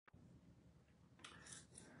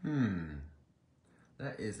Hmm,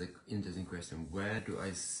 that is an interesting question. Where do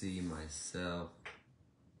I see myself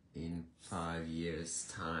in 5 years'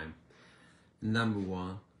 time? Number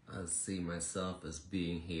one, I see myself as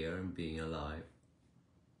being here and being alive.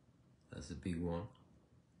 That's a big one.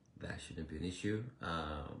 That shouldn't be an issue.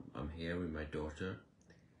 I'm here with my daughter.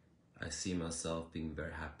 I see myself being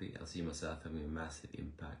very happy. I see myself having a massive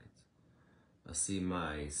impact. I see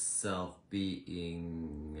myself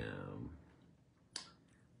being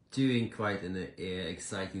doing quite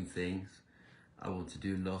exciting things. I want to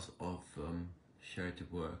do lots of charity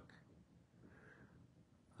work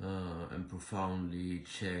and profoundly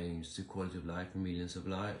change the quality of life of millions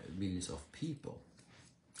of people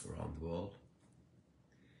around the world.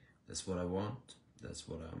 That's what I want. That's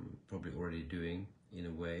what I'm probably already doing in a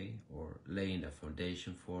way, or laying the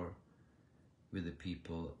foundation for with the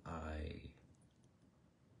people I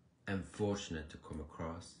am fortunate to come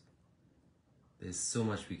across. There's so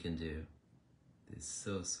much we can do. There's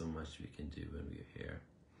so much we can do when we're here.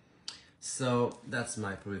 So that's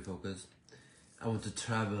my probably focus. I want to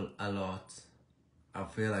travel a lot. I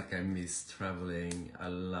feel like I miss traveling. I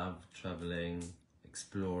love traveling,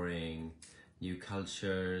 exploring new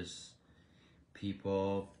cultures,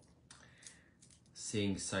 people,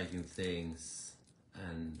 seeing exciting things,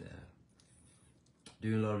 and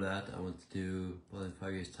doing a lot of that. I want to do, well, in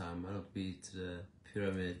 5 years' time, I want to be to the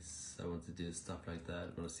pyramids. I want to do stuff like that.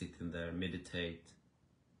 I want to sit in there, meditate.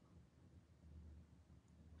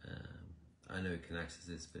 I know you can access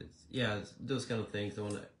this, but yeah, those kind of things.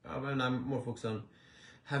 I'm more focused on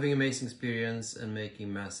having amazing experience and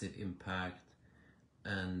making massive impact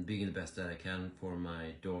and being the best that I can for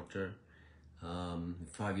my daughter.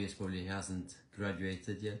 5 years probably hasn't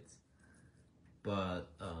graduated yet, but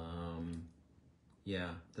yeah,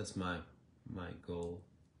 that's my goal,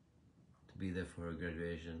 to be there for her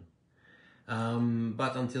graduation.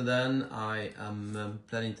 But until then, I am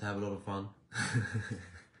planning to have a lot of fun.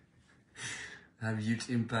 Have huge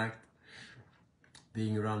impact,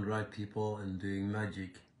 being around the right people and doing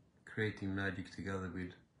magic, creating magic together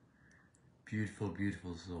with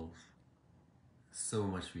beautiful souls. So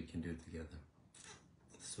much we can do together.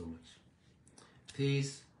 So much.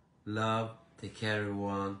 Peace, love, take care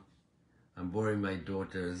everyone. I'm borrowing my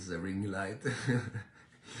daughter's ring light.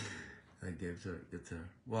 I gave it to her.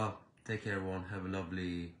 Well, take care everyone. Have a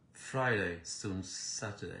lovely Friday, soon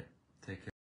Saturday. Take care.